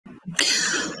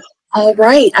All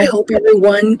right. I hope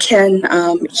everyone can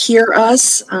hear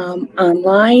us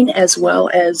online as well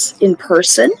as in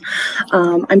person.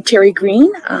 I'm Teri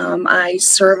Green. I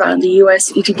serve on the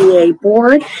USETDA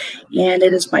board, and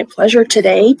it is my pleasure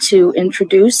today to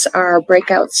introduce our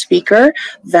breakout speaker,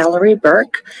 Valarie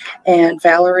Burke. And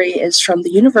Valarie is from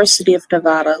the University of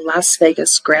Nevada, Las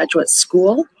Vegas Graduate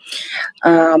School.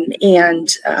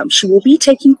 She will be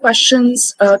taking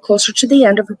questions closer to the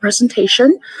end of her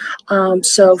presentation,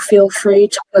 so feel free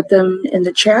to put them in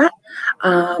the chat.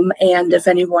 And if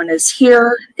anyone is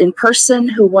here in person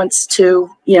who wants to,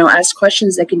 ask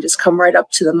questions, they can just come right up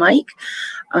to the mic.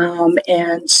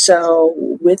 And so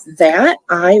with that,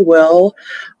 I will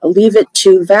leave it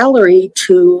to Valarie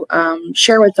to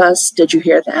share with us. Did you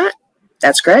hear that?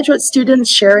 That's graduate students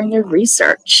sharing their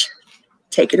research.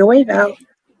 Take it away, Val.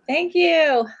 Thank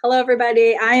you. Hello,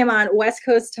 everybody. I am on West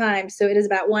Coast time, so it is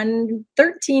about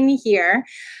 1:13 here.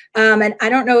 And I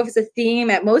don't know if it's a theme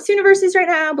at most universities right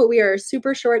now, but we are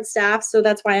super short staffed, so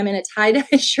that's why I'm in a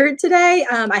tie-dye shirt today.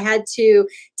 I had to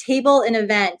table an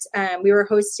event. We were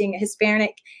hosting a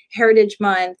Hispanic Heritage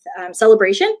Month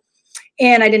celebration,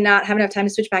 and I did not have enough time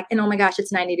to switch back. And oh my gosh,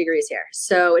 it's 90 degrees here,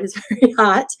 so it is very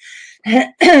hot.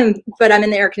 But I'm in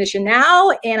the air condition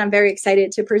now, and I'm very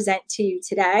excited to present to you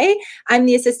today. I'm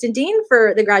the Assistant Dean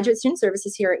for the Graduate Student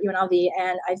Services here at UNLV,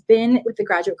 and I've been with the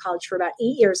Graduate College for about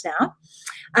 8 years now.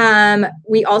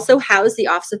 We also house the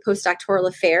Office of Postdoctoral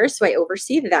Affairs, so I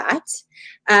oversee that.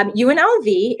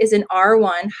 UNLV is an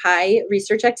R1 high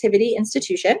research activity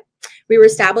institution. We were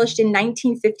established in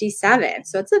 1957,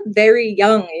 so it's a very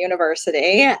young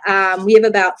university. We have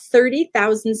about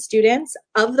 30,000 students.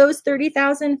 Of those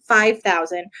 30,000,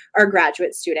 5,000 are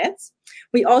graduate students.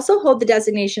 We also hold the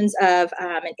designations of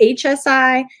an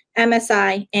HSI,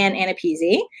 MSI, and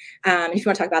ANAPZ. If you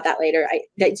want to talk about that later,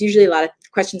 that's usually a lot of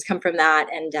questions come from that,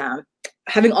 and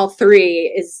having all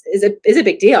three is a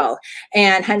big deal,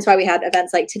 and hence why we had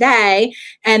events like today.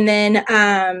 And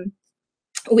then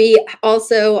we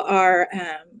also are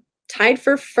tied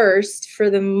for first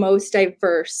for the most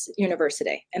diverse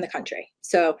university in the country.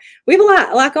 So we have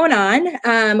a lot going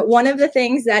on. One of the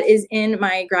things that is in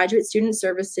my Graduate Student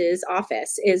Services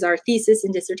office is our Thesis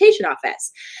and Dissertation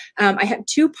office. I have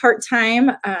 2 part-time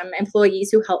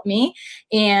employees who help me,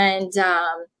 and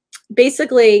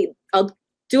basically I'll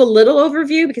do a little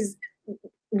overview because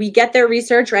we get their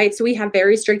research, right? So we have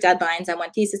very strict deadlines on when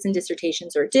thesis and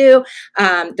dissertations are due.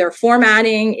 Their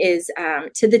formatting is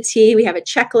to the T. We have a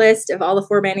checklist of all the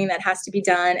formatting that has to be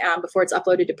done before it's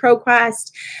uploaded to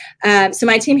ProQuest. So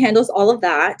my team handles all of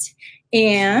that.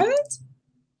 And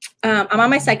I'm on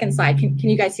my second slide. Can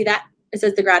you guys see that? It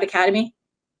says the Grad Academy.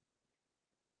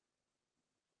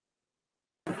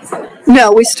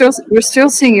 No, we're still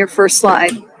seeing your first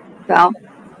slide, Val.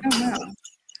 Oh, no.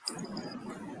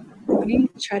 Let me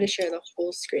try to share the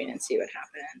whole screen and see what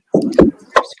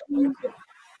happens.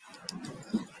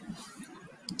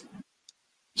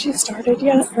 She started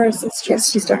yet, or is this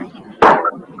just? She started.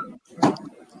 Okay,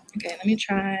 let me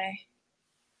try.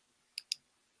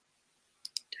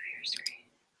 Entire screen.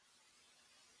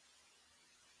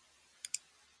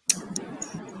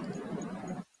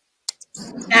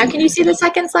 Now, can you see the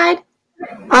second slide?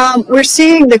 We're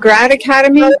seeing the Grad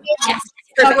Academy. Yes,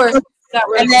 perfect.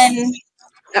 And then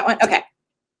that one, okay.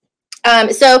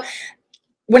 So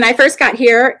when I first got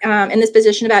here in this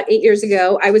position about 8 years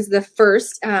ago, I was the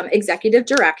first executive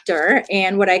director,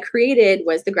 and what I created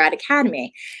was the Grad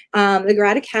Academy. The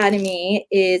Grad Academy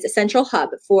is a central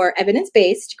hub for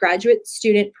evidence-based graduate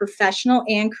student professional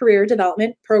and career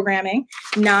development programming,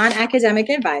 non-academic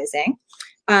advising.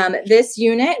 This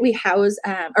unit, we house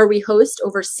or we host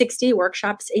over 60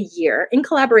 workshops a year in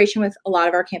collaboration with a lot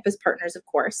of our campus partners, of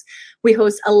course. We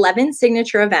host 11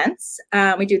 signature events.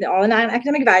 We do all the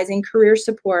non-academic advising, career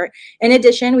support. In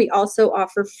addition, we also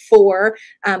offer 4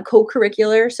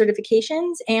 co-curricular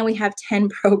certifications, and we have 10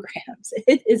 programs.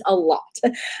 It is a lot.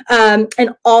 And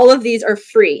all of these are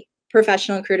free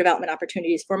professional and career development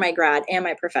opportunities for my grad and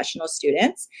my professional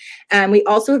students. We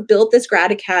also have built this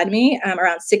Grad Academy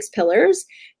around 6 pillars,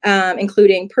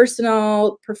 including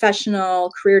personal,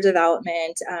 professional, career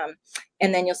development,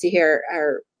 and then you'll see here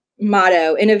our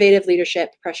motto, innovative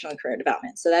leadership, professional and career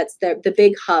development. So that's the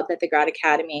big hub that the Grad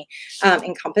Academy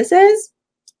encompasses.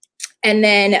 And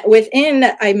then within,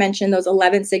 I mentioned those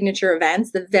 11 signature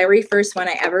events, the very first one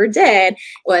I ever did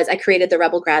was I created the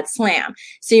Rebel Grad Slam.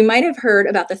 So you might have heard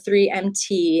about the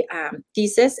 3MT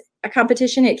thesis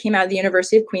competition. It came out of the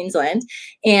University of Queensland,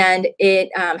 and it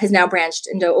has now branched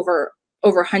into over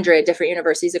 100 different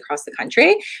universities across the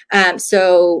country.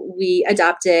 So we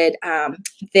adopted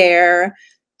their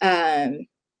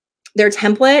their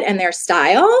template and their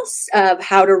styles of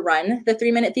how to run the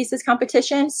 3-minute thesis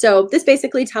competition. So this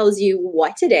basically tells you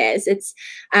what it is. It's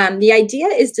the idea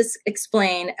is to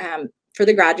explain for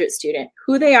the graduate student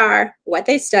who they are, what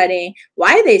they study,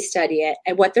 why they study it,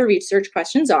 and what their research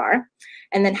questions are,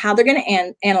 and then how they're going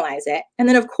to analyze it. And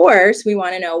then, of course, we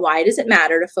want to know, why does it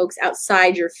matter to folks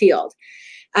outside your field?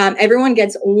 Everyone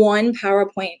gets one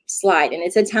PowerPoint slide, and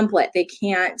it's a template. They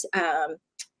can't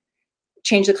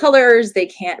change the colors, they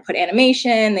can't put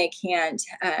animation, they can't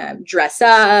dress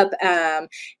up,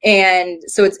 and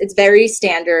so it's very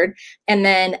standard. And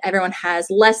then everyone has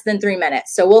less than 3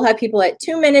 minutes. So we'll have people at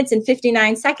 2 minutes and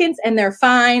 59 seconds, and they're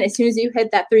fine. As soon as you hit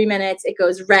that 3 minutes, it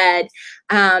goes red.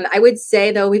 I would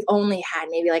say, though, we've only had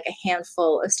maybe like a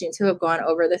handful of students who have gone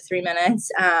over the 3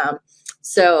 minutes.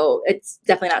 So it's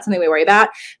definitely not something we worry about.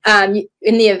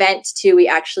 In the event too, we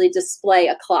actually display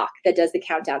a clock that does the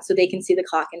countdown, so they can see the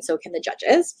clock and so can the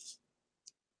judges.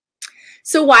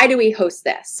 So why do we host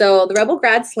this? So the Rebel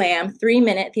Grad Slam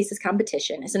 3-minute thesis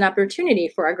competition is an opportunity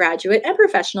for our graduate and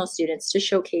professional students to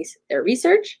showcase their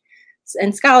research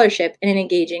and scholarship in an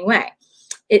engaging way.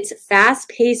 It's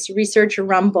fast-paced research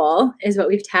rumble, is what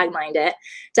we've taglined it,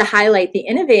 to highlight the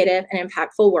innovative and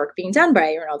impactful work being done by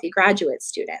UNLV graduate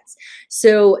students.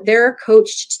 So they're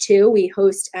coached too. We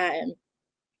host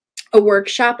a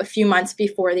workshop a few months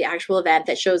before the actual event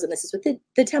that shows them this is what the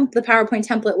PowerPoint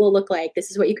template will look like. This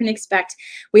is what you can expect.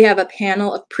 We have a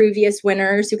panel of previous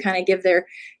winners who kind of give their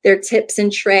tips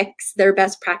and tricks, their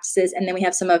best practices, and then we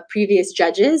have some of previous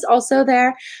judges also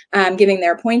there giving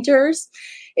their pointers.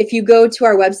 If you go to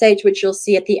our website, which you'll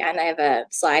see at the end, I have a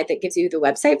slide that gives you the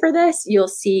website for this. You'll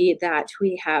see that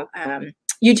we have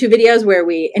YouTube videos where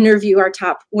we interview our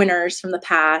top winners from the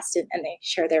past, and they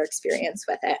share their experience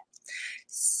with it.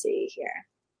 Let's see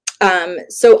here.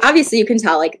 So obviously you can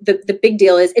tell, like, the big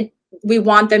deal is we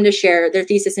want them to share their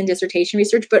thesis and dissertation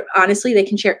research, but honestly, they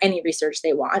can share any research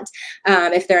they want.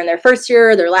 If they're in their first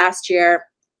year or their last year,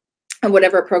 or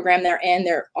whatever program they're in,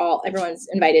 everyone's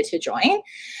invited to join.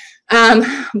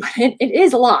 But it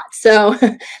is a lot. So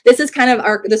this is kind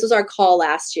of this was our call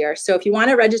last year. So if you want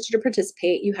to register to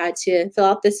participate, you had to fill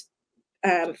out this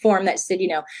form that said,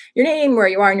 your name, where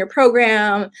you are in your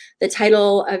program, the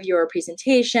title of your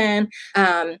presentation.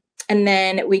 And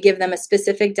then we give them a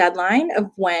specific deadline of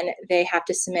when they have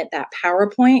to submit that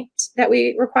PowerPoint that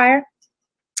we require.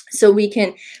 So we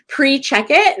can pre-check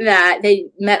it that they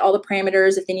met all the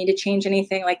parameters. If they need to change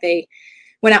anything, like they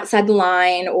went outside the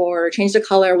line or changed the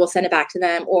color, we'll send it back to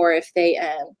them. Or if they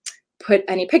put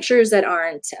any pictures that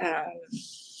aren't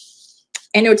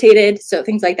annotated, so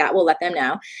things like that, we'll let them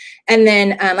know. And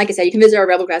then, like I said, you can visit our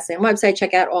Rebel Grad Slam website,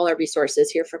 check out all our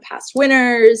resources here for past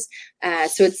winners.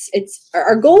 So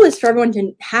our goal is for everyone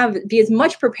to be as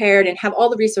much prepared and have all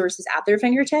the resources at their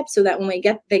fingertips, so that when they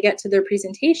get to their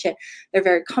presentation, they're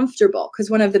very comfortable. Because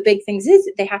one of the big things is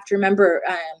they have to remember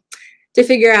to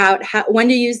figure out when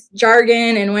to use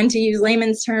jargon and when to use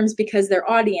layman's terms, because their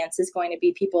audience is going to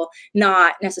be people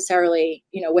not necessarily,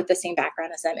 with the same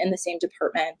background as them in the same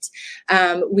department.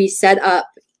 We set up,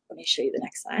 let me show you the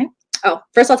next slide. Oh,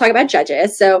 first I'll talk about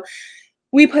judges. So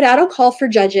we put out a call for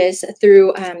judges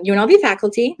through UNLV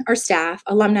faculty, our staff,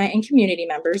 alumni, and community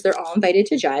members. They're all invited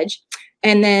to judge.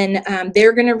 And then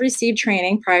they're going to receive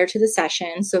training prior to the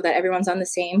session so that everyone's on the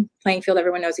same playing field.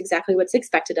 Everyone knows exactly what's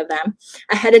expected of them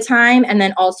ahead of time. And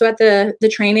then also at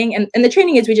the training. And the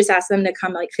training is we just ask them to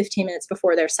come like 15 minutes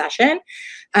before their session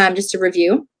just to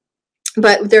review.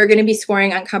 But they're going to be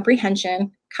scoring on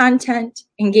comprehension, content,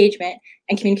 engagement,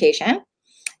 and communication.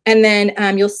 And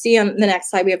then you'll see on the next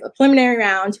slide, we have a preliminary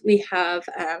round. We have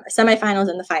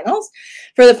semifinals and the finals.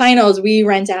 For the finals, we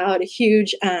rent out a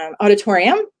huge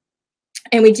auditorium.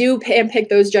 And we do pick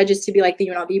those judges to be like the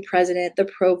UNLV president, the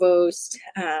provost.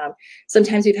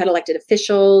 Sometimes we've had elected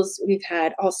officials. We've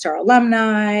had all-star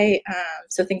alumni.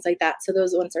 So things like that. So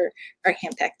those ones are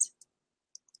handpicked.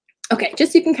 Okay,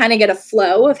 just so you can kind of get a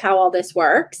flow of how all this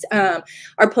works. Our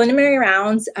preliminary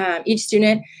rounds, each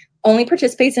student only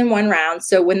participates in one round.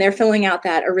 So when they're filling out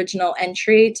that original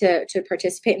entry to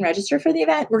participate and register for the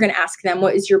event, we're going to ask them,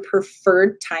 what is your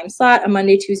preferred time slot, a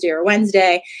Monday, Tuesday, or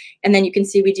Wednesday? And then you can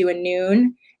see we do a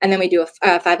noon, and then we do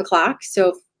a 5 o'clock.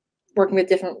 So working with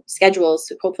different schedules,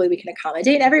 so hopefully we can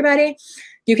accommodate everybody.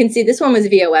 You can see this one was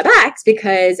via WebEx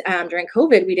because during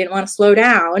COVID, we didn't want to slow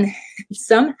down.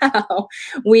 Somehow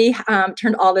we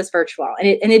turned all this virtual, and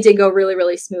it did go really,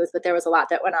 really smooth, but there was a lot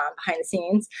that went on behind the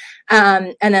scenes.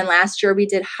 And then last year we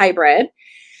did hybrid.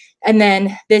 And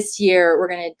then this year we're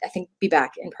going to, I think, be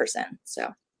back in person.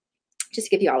 So just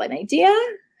to give you all an idea.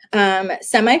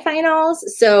 Semifinals.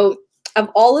 So of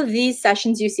all of these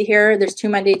sessions you see here, there's 2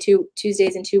 Monday, 2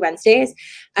 Tuesdays, and 2 Wednesdays.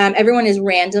 Everyone is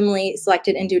randomly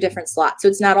selected into different slots. So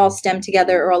it's not all STEM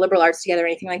together or all liberal arts together or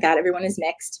anything like that. Everyone is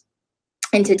mixed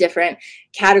into different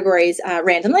categories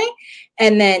randomly.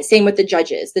 And then same with the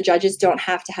judges. The judges don't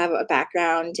have to have a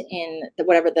background in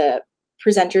whatever the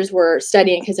presenters were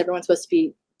studying, because everyone's supposed to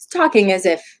be talking as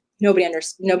if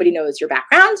nobody knows your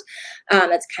background.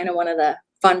 That's kind of one of the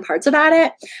fun parts about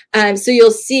it. So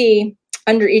you'll see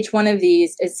under each one of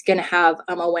these is going to have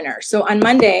a winner. So on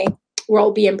Monday,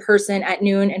 we'll be in person at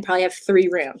noon and probably have 3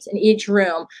 rooms. And each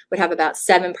room would have about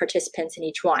 7 participants in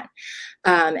each one.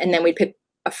 And then we'd pick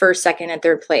a first, second, and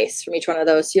third place from each one of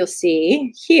those. You'll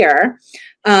see here,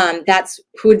 that's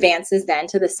who advances then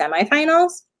to the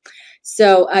semifinals.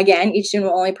 So again, each student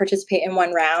will only participate in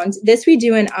 1 round. This we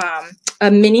do in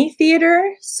a mini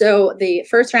theater. So the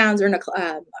first rounds are in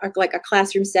like a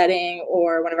classroom setting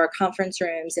or one of our conference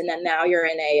rooms, and then now you're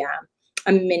in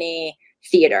a mini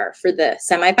theater for the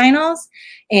semifinals.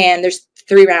 And there's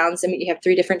 3 rounds, and you have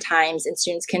 3 different times, and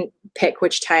students can pick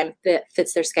which time that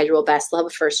fits their schedule best. They'll have a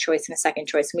first choice and a second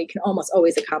choice, and we can almost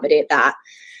always accommodate that.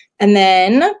 And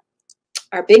then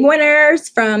our big winners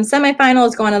from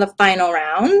semifinals go on to the final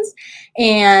rounds,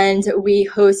 and we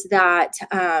host that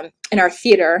in our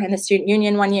theater in the Student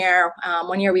Union one year.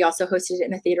 One year we also hosted it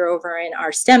in a theater over in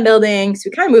our STEM building. So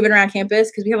we kind of move it around campus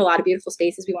because we have a lot of beautiful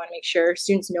spaces we want to make sure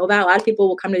students know about. A lot of people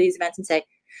will come to these events and say,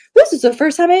 this is the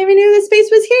first time I ever knew this space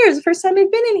was here. It's the first time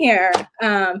I've been in here.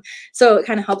 So it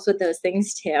kind of helps with those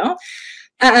things too.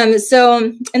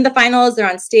 So in the finals, they're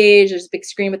on stage. There's a big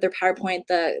screen with their PowerPoint.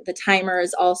 The timer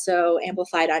is also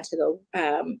amplified onto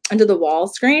the wall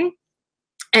screen.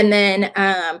 And then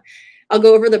I'll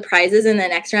go over the prizes in the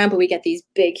next round, but we get these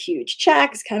big, huge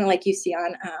checks, kind of like you see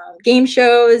on game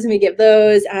shows, and we give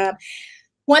those.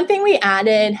 One thing we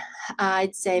added,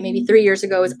 I'd say maybe 3 years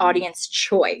ago, is audience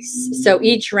choice. So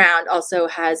each round also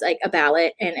has like a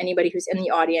ballot, and anybody who's in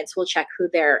the audience will check who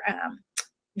their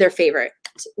favorite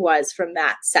was from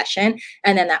that session,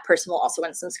 and then that person will also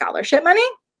win some scholarship money.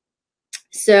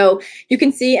 So you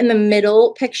can see in the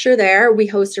middle picture there, we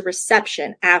host a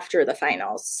reception after the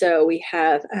finals. So we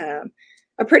have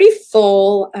a pretty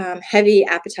full, heavy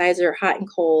appetizer, hot and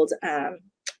cold,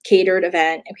 catered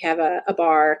event. And we have a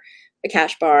bar, a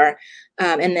cash bar,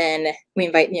 and then we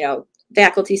invite,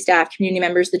 faculty, staff, community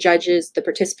members, the judges, the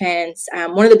participants.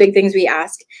 One of the big things we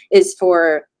ask is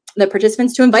for the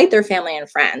participants to invite their family and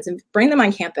friends and bring them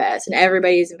on campus, and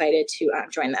everybody's invited to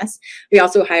join this. We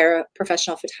also hire a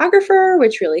professional photographer,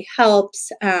 which really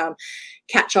helps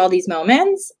catch all these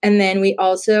moments. And then we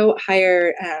also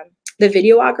hire the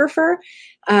videographer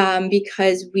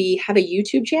because we have a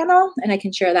YouTube channel, and I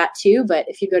can share that too. But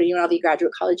if you go to UNLV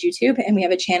Graduate College YouTube, and we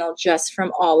have a channel just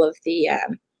from all of the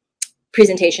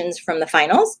presentations from the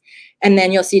finals. And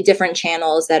then you'll see different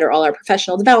channels that are all our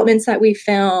professional developments that we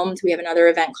filmed. We have another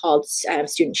event called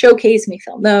Student Showcase, and we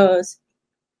film those.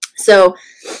 So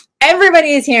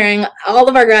everybody is hearing, all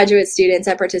of our graduate students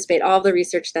that participate, all of the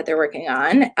research that they're working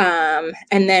on.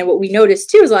 And then what we noticed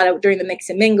too is a lot of during the mix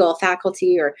and mingle,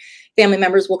 faculty or family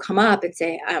members will come up and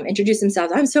say, introduce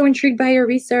themselves. I'm so intrigued by your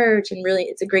research. And really,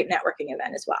 it's a great networking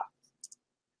event as well.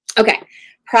 Okay,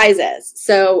 prizes.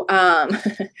 So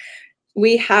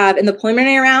we have in the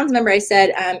preliminary rounds, remember I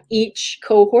said each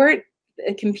cohort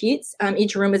competes.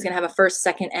 Each room is going to have a first,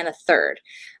 second, and a third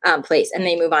place, and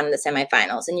they move on to the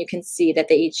semifinals. And you can see that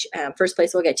they each, first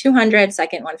place will get 200,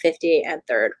 second 150, and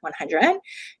third 100.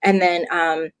 And then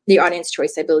the audience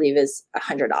choice, I believe, is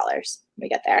 $100 when we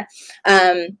get there.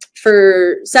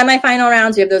 For semifinal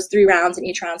rounds, we have those 3 rounds, and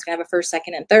each round's going to have a first,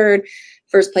 second, and third.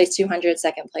 First place 200,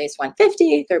 second place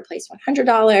 150, third place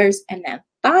 $100, and then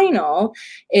final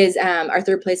is our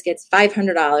third place gets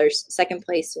 $500, second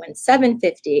place wins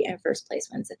 $750, and first place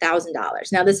wins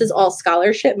 $1,000. Now this is all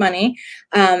scholarship money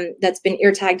that's been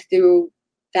ear tagged through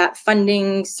that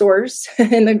funding source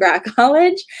in the grad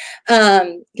college,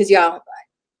 because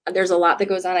there's a lot that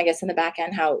goes on, I guess, in the back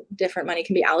end, how different money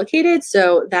can be allocated.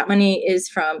 So that money is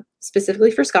from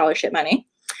specifically for scholarship money.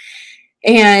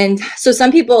 And so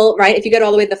some people, right, if you get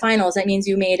all the way to the finals, that means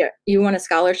you won a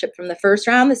scholarship from the first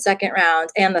round, the second round,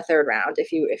 and the third round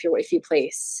if you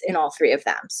place in all 3 of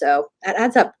them. So that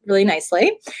adds up really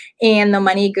nicely. And the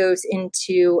money goes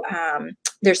into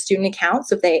their student account.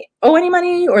 So if they owe any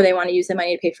money or they want to use the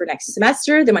money to pay for next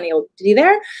semester, the money will be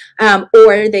there.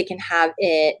 Or they can have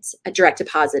it direct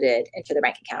deposited into their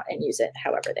bank account and use it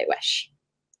however they wish.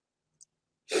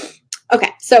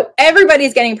 Okay, so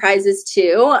everybody's getting prizes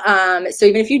too. So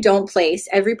even if you don't place,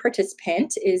 every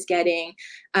participant is getting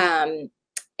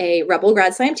a Rebel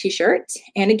Grad Slam t-shirt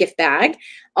and a gift bag.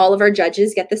 All of our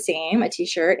judges get the same, a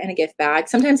t-shirt and a gift bag.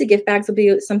 Sometimes the gift bags will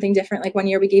be something different. Like one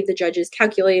year we gave the judges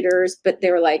calculators, but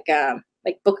they were like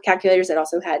book calculators that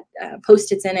also had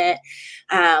Post-its in it.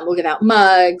 We'll give out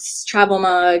mugs, travel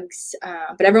mugs,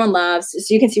 but everyone loves,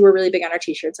 so you can see we're really big on our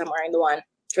t-shirts. I'm wearing the one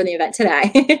for the event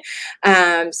today.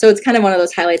 So it's kind of one of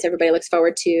those highlights everybody looks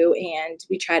forward to, and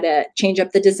we try to change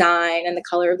up the design and the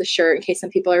color of the shirt in case some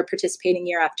people are participating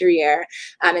year after year,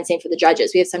 and same for the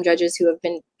judges. We have some judges who have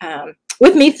been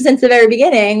with me since the very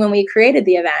beginning when we created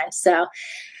the event. So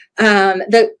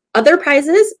the other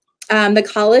prizes, the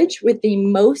college with the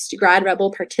most Grad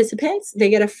Rebel participants, they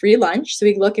get a free lunch. So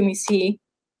we look and we see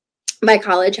by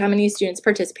college how many students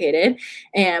participated,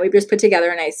 and we just put together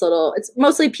a nice little, it's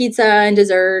mostly pizza and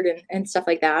dessert and stuff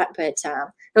like that, but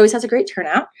it always has a great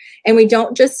turnout. And we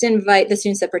don't just invite the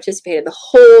students that participated, the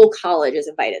whole college is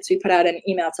invited. So we put out an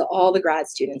email to all the grad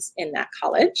students in that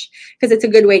college, because it's a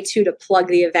good way too to plug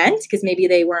the event, because maybe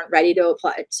they weren't ready to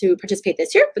apply to participate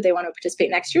this year, but they want to participate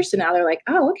next year. So now they're like,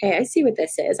 oh, okay, I see what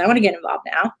this is. I want to get involved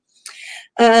now.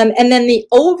 And then the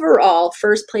overall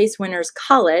first place winners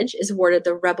college is awarded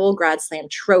the Rebel Grad Slam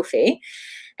trophy,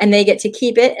 and they get to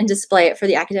keep it and display it for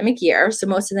the academic year. So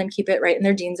most of them keep it right in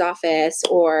their dean's office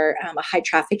or a high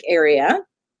traffic area.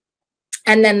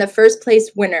 And then the first place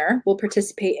winner will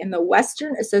participate in the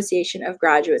Western Association of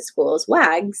Graduate Schools,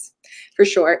 WAGS for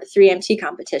short, 3MT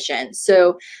competition.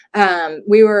 So my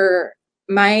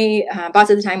boss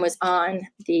at the time was on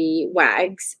the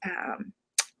WAGS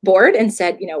board and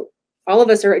said, you know, all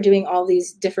of us are doing all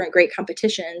these different great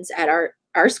competitions at our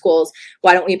schools.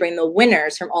 Why don't we bring the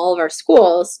winners from all of our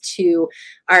schools to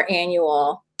our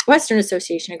annual Western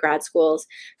Association of Grad Schools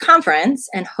conference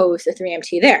and host a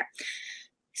 3MT there?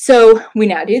 So we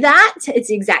now do that. It's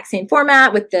the exact same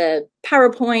format with the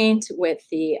PowerPoint, with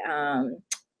the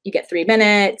you get 3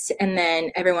 minutes, and then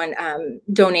everyone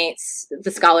donates the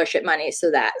scholarship money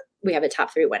so that we have a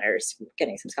top 3 winners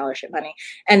getting some scholarship money.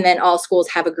 And then all schools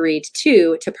have agreed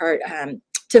to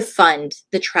fund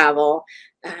the travel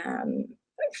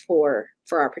for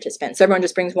our participants. So everyone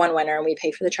just brings one winner, and we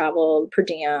pay for the travel, per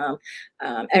diem,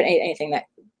 anything that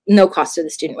no cost to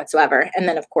the student whatsoever. And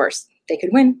then of course they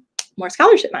could win more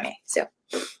scholarship money. So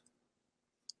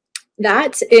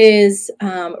that is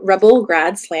Rebel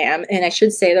Grad Slam. And I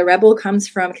should say the Rebel comes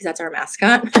from, because that's our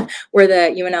mascot, we're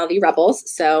the UNLV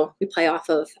Rebels. So we play off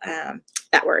of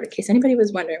that word, in case anybody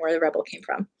was wondering where the Rebel came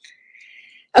from.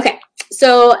 Okay,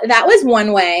 so that was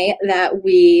one way that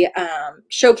we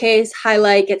showcase,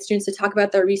 highlight, get students to talk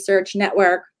about their research,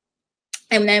 network.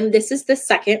 And then this is the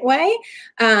second way.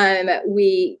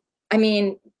 We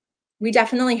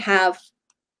definitely have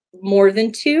more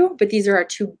than 2, but these are our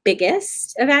 2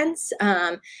 biggest events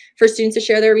for students to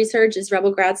share their research is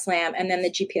Rebel Grad Slam, and then the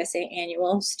GPSA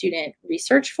Annual Student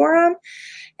Research Forum.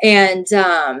 And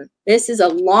this is a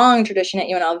long tradition at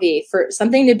UNLV. For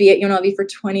something to be at UNLV for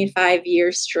 25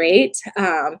 years straight,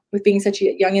 with being such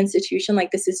a young institution,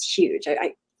 like this is huge.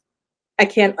 I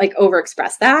can't like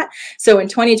overexpress that. So in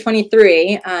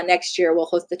 2023, next year, we'll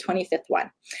host the 25th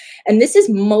one. And this is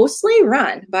mostly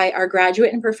run by our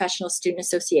Graduate and Professional Student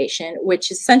Association, which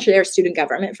is essentially our student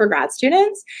government for grad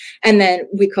students. And then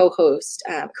we co-host,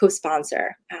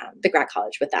 co-sponsor the grad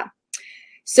college with them.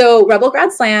 So Rebel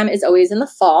Grad Slam is always in the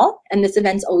fall, and this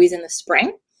event's always in the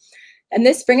spring. And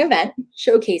this spring event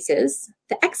showcases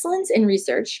the excellence in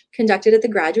research conducted at the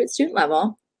graduate student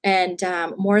level. And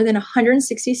more than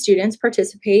 160 students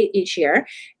participate each year,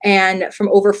 and from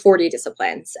over 40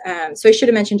 disciplines. So I should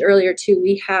have mentioned earlier too,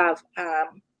 we have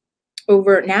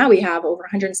over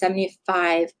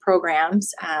 175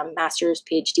 programs, masters,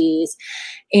 PhDs,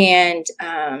 and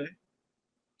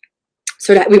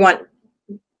so that we want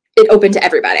it open to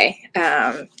everybody.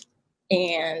 And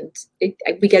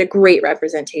we get a great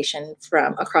representation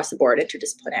from across the board,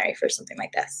 interdisciplinary, for something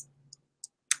like this.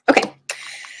 Okay.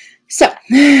 So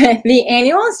the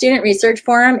annual Student Research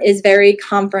Forum is very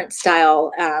conference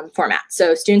style format.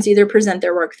 So students either present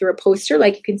their work through a poster,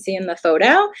 like you can see in the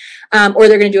photo, or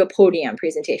they're going to do a podium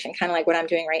presentation, kind of like what I'm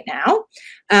doing right now.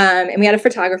 And we had a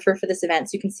photographer for this event,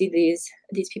 so you can see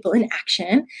these people in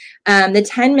action. The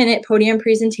 10-minute podium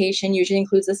presentation usually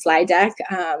includes a slide deck.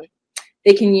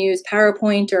 They can use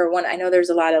PowerPoint or one. I know there's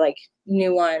a lot of like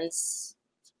new ones.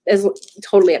 is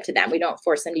totally up to them. We don't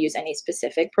force them to use any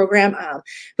specific program,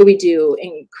 but we do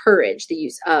encourage the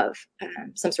use of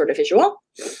some sort of visual.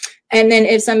 And then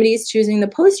if somebody's choosing the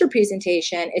poster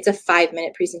presentation, it's a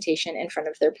 5-minute presentation in front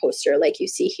of their poster, like you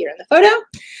see here in the photo.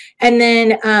 And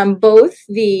then both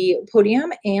the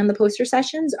podium and the poster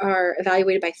sessions are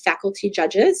evaluated by faculty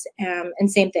judges. And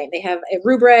same thing, they have a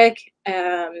rubric,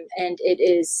 and it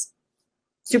is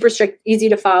super strict, easy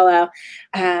to follow.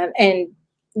 And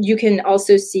you can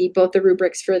also see both the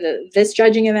rubrics for this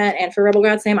judging event and for Rebel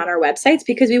Grad Slam on our websites,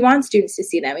 because we want students to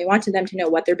see them. We wanted them to know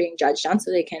what they're being judged on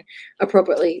so they can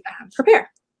appropriately prepare.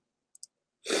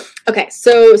 Okay,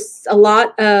 so a lot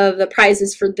of the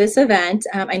prizes for this event,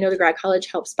 I know the Grad College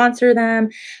helps sponsor them,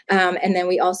 and then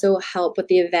we also help with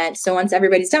the event. So once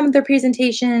everybody's done with their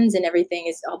presentations and everything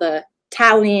is, all the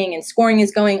tallying and scoring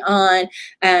is going on,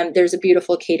 there's a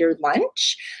beautiful catered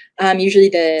lunch. Usually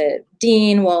the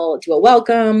dean will do a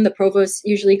welcome, the provost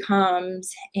usually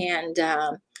comes, and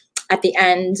at the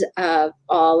end of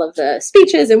all of the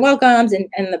speeches and welcomes, and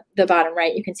the bottom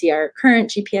right, you can see our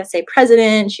current GPSA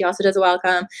president. She also does a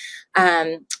welcome.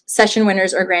 Session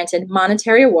winners are granted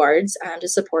monetary awards to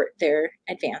support their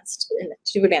advance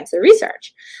their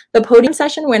research. The podium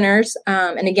session winners,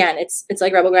 and again, it's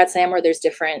like Rebel Grad Slam where there's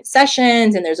different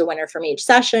sessions and there's a winner from each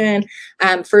session.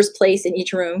 First place in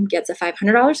each room gets a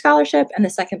 $500 scholarship, and the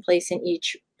second place in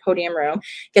each podium room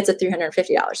gets a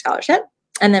 $350 scholarship.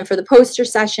 And then for the poster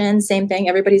session, same thing.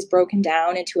 Everybody's broken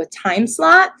down into a time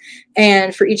slot.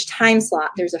 And for each time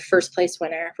slot, there's a first place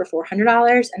winner for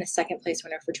 $400 and a second place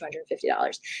winner for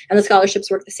 $250. And the scholarships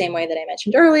work the same way that I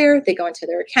mentioned earlier. They go into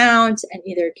their account and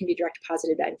either can be direct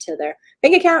deposited into their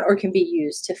bank account or can be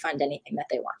used to fund anything that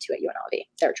they want to at UNLV,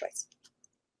 their choice.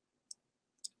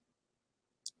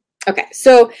 Okay,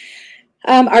 so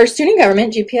our student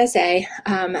government, GPSA,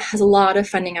 has a lot of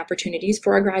funding opportunities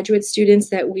for our graduate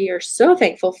students that we are so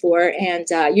thankful for. And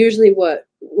usually what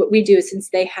we do is,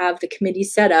 since they have the committee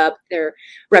set up, they're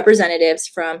representatives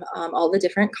from all the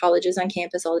different colleges on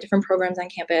campus, all the different programs on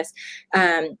campus.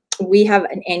 We have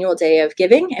an annual day of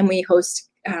giving, and we host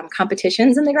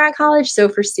competitions in the grad college. So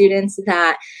for students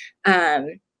that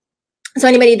so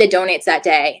anybody that donates that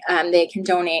day, they can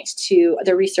donate to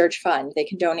the research fund. They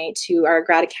can donate to our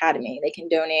grad academy. They can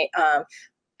donate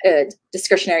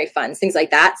discretionary funds, things like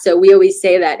that. So we always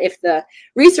say that if the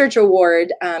research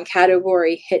award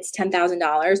category hits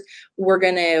 $10,000, we're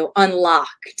going to unlock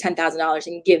 $10,000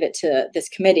 and give it to this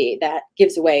committee that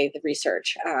gives away the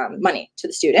research money to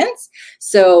the students.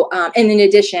 So, and in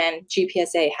addition,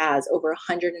 GPSA has over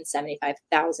 $175,000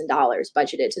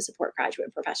 budgeted to support graduate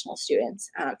and professional students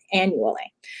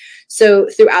annually. So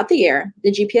throughout the year,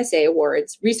 the GPSA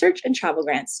awards research and travel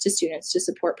grants to students to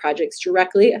support projects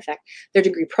directly affect their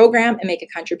degree program and make a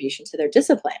contribution to their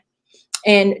discipline.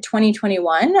 In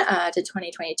 2021 to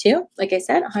 2022, like I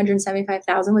said,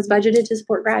 $175,000 was budgeted to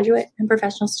support graduate and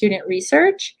professional student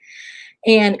research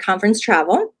and conference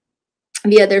travel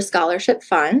via their scholarship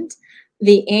fund.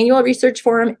 The annual research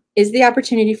forum is the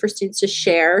opportunity for students to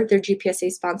share their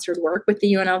GPSA-sponsored work with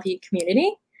the UNLV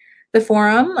community. The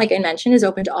forum, like I mentioned, is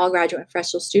open to all graduate and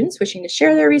professional students wishing to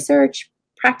share their research,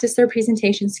 practice their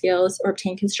presentation skills, or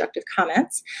obtain constructive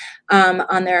comments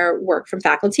on their work from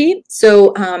faculty.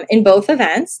 So in both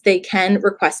events, they can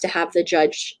request to have the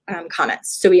judge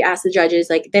comments. So we ask the judges,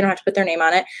 like, they don't have to put their name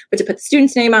on it, but to put the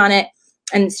student's name on it,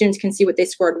 and the students can see what they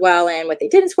scored well in, what they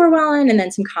didn't score well in, and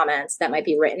then some comments that might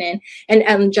be written in. And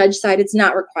on the judge side, it's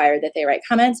not required that they write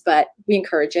comments, but we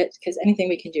encourage it because anything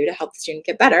we can do to help the student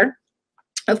get better,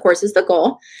 of course, is the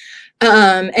goal.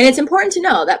 And it's important to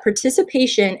know that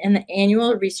participation in the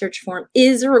annual research forum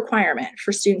is a requirement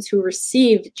for students who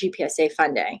received GPSA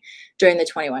funding during the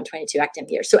 21-22 academic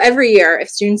year. So every year, if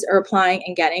students are applying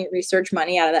and getting research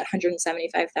money out of that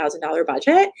 $175,000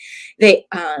 budget,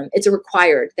 it's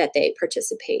required that they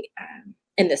participate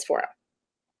in this forum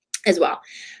as well.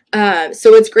 So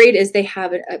what's great is they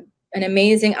have an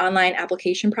amazing online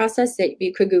application process that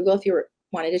you could Google if you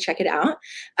wanted to check it out.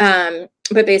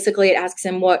 But basically it asks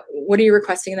them, what are you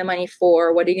requesting the money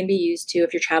for? What are you going to be used to?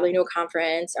 If you're traveling to a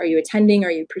conference, are you attending?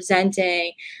 Are you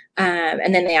presenting?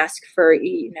 And then they ask for,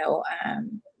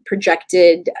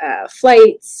 projected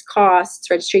flights, costs,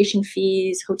 registration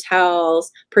fees, hotels,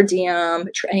 per diem,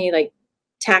 any like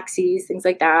taxis, things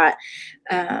like that.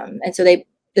 And so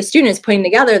the student is putting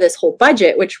together this whole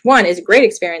budget, which one is a great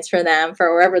experience for them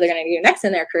for wherever they're going to do next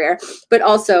in their career, but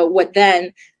also what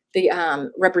then the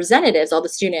representatives, all the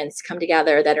students come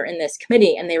together that are in this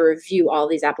committee, and they review all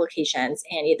these applications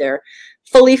and either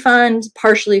fully fund,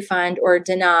 partially fund, or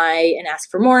deny and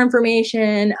ask for more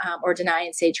information, or deny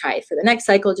and say try it for the next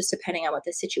cycle, just depending on what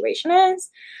the situation is.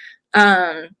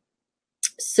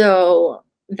 So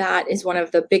that is one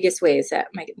of the biggest ways that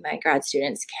my grad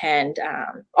students can,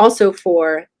 also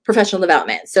for professional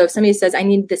development. So if somebody says, I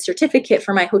need this certificate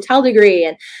for my hotel degree,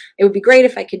 and it would be great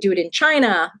if I could do it in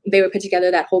China, they would put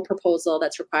together that whole proposal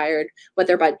that's required, what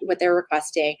they're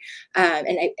requesting.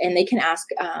 And they can ask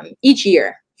each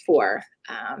year for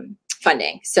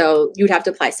funding. So you'd have to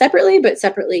apply separately, but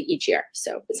separately each year.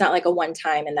 So it's not like a one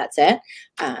time and that's it.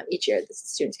 Each year the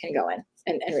students can go in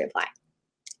and reapply.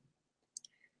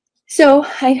 So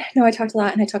I know I talked a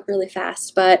lot and I talk really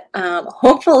fast, but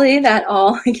hopefully that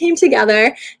all came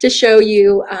together to show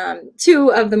you two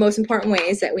of the most important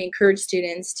ways that we encourage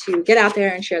students to get out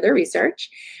there and share their research.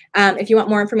 If you want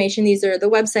more information, these are the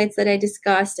websites that I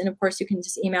discussed. And of course, you can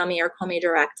just email me or call me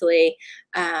directly.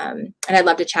 And I'd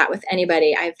love to chat with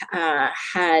anybody. I've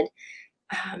had,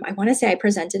 I want to say I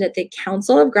presented at the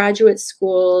Council of Graduate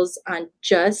Schools on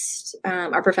just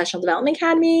our Professional Development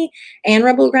Academy and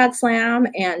Rebel Grad Slam.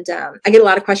 And I get a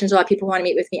lot of questions. A lot of people want to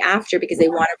meet with me after because they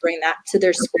want to bring that to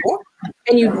their school.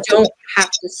 And you don't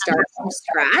have to start from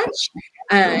scratch.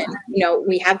 You know,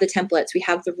 we have the templates, we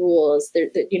have the rules,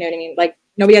 you know what I mean? Like,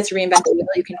 nobody has to reinvent the wheel.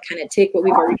 You can kind of take what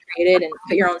we've already created and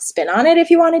put your own spin on it if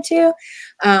you wanted to.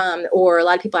 Or a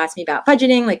lot of people ask me about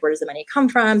budgeting, like where does the money come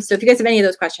from? So if you guys have any of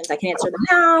those questions, I can answer them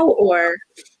now. Or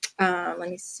let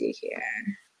me see here.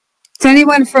 If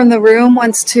anyone from the room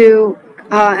wants to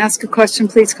ask a question,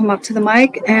 please come up to the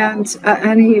mic. And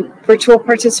any virtual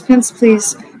participants,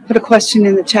 please put a question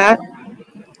in the chat.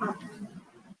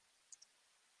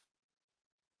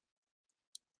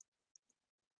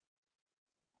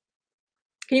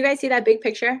 Can you guys see that big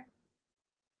picture?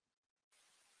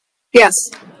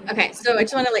 Yes. Okay, so I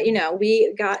just want to let you know,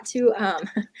 we got to,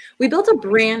 we built a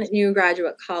brand new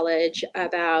graduate college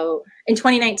in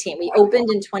 2019. We opened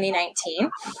in 2019.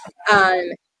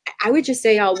 I would just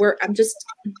say, I'm just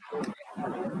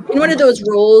in one of those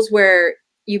roles where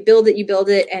you build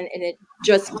it, and it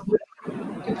just,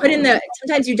 you put in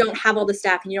sometimes you don't have all the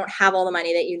staff and you don't have all the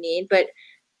money that you need, but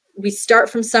we start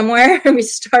from somewhere. We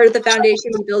start at the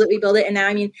foundation, we build it. And now,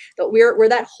 I mean, but we're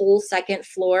that whole second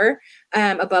floor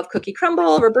above Cookie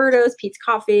Crumble, Roberto's, Pete's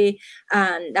Coffee.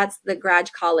 That's the grad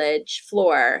college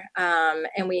floor.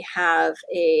 And we have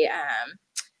a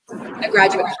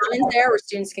graduate commons there where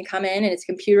students can come in, and it's a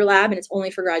computer lab, and it's only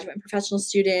for graduate and professional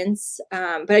students.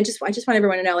 But I just want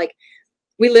everyone to know, like,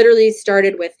 we literally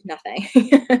started with nothing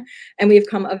and we've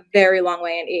come a very long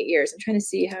way in 8 years. I'm trying to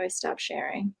see how I stop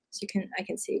sharing so I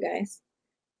can see you guys.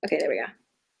 Okay, there we go.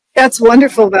 That's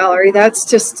wonderful, Valerie.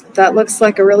 That looks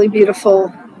like a really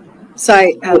beautiful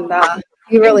site, and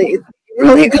you really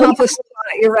accomplished a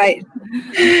lot. You're right.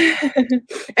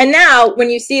 And now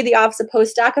when you see the Office of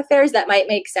Postdoc Affairs, that might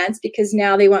make sense, because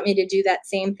now they want me to do that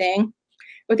same thing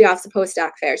with the Office of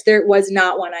Postdoc Affairs. There was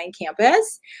not one on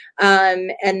campus.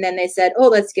 And then they said, oh,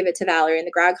 let's give it to Valerie in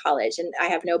the grad college. And I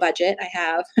have no budget. I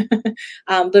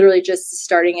have literally just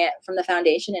starting it from the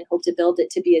foundation and hope to build it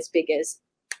to be as big as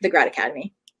the grad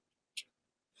academy.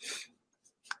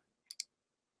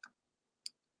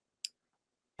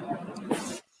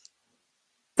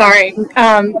 Sorry.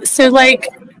 So like,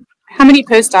 how many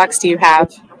postdocs do you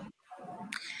have?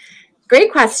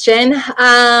 Great question.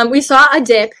 We saw a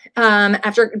dip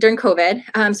during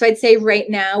COVID. So I'd say right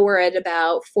now we're at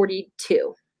about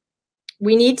 42.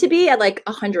 We need to be at like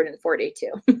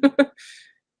 142.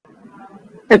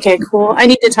 Okay, cool. I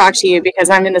need to talk to you because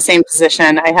I'm in the same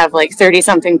position. I have like 30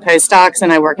 something postdocs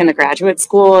and I work in the graduate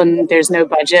school and there's no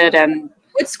budget. And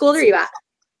what school are you at?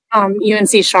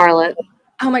 UNC Charlotte.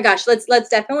 Oh my gosh, let's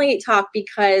definitely talk,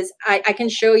 because I can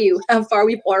show you how far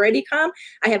we've already come.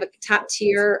 I have a top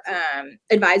tier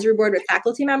advisory board with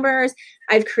faculty members.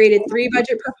 I've created 3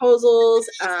 budget proposals.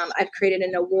 I've created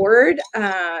an award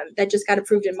that just got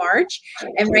approved in March.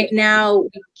 And right now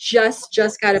we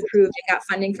just got approved and got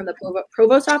funding from the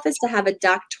provost office to have a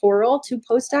doctoral to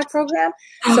postdoc program.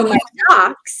 So my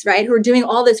docs, right, who are doing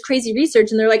all this crazy research,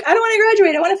 and they're like, I don't want to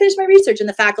graduate, I want to finish my research. And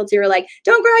the faculty are like,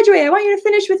 don't graduate, I want you to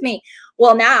finish with me.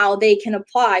 Well, now they can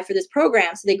apply for this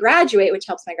program. So they graduate, which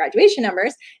helps my graduation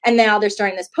numbers. And now they're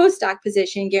starting this postdoc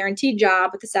position, guaranteed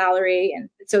job with the salary. And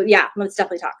so, yeah, let's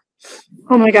definitely talk.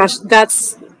 Oh my gosh,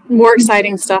 that's more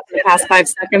exciting stuff in the past 5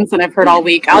 seconds than I've heard all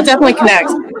week. I'll definitely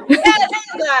connect.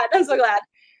 Yeah, I'm so glad.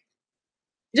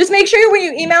 Just make sure when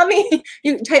you email me,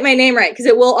 you type my name right, because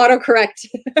it will autocorrect.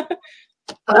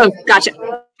 Oh, gotcha.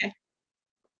 Okay.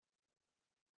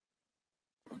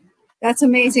 That's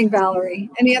amazing, Valerie.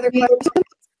 Any other questions?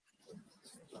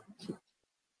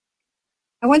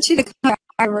 I want you to come to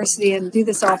our university and do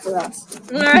this all for us.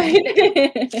 All right. And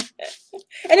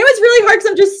it was really hard because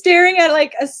I'm just staring at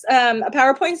like a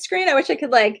PowerPoint screen. I wish I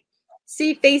could like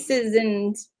see faces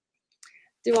and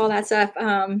do all that stuff.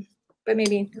 But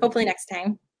maybe, hopefully next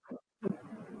time.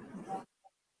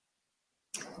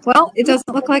 Well, it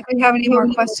doesn't look like we have any more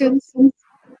questions.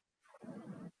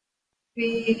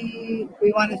 We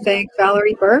want to thank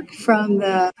Valarie Burke from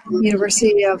the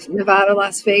University of Nevada,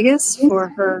 Las Vegas for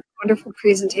her wonderful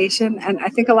presentation. And I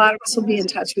think a lot of us will be in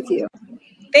touch with you.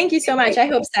 Thank you so much. I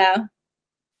hope so.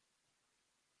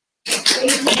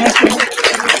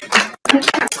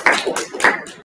 Thank you.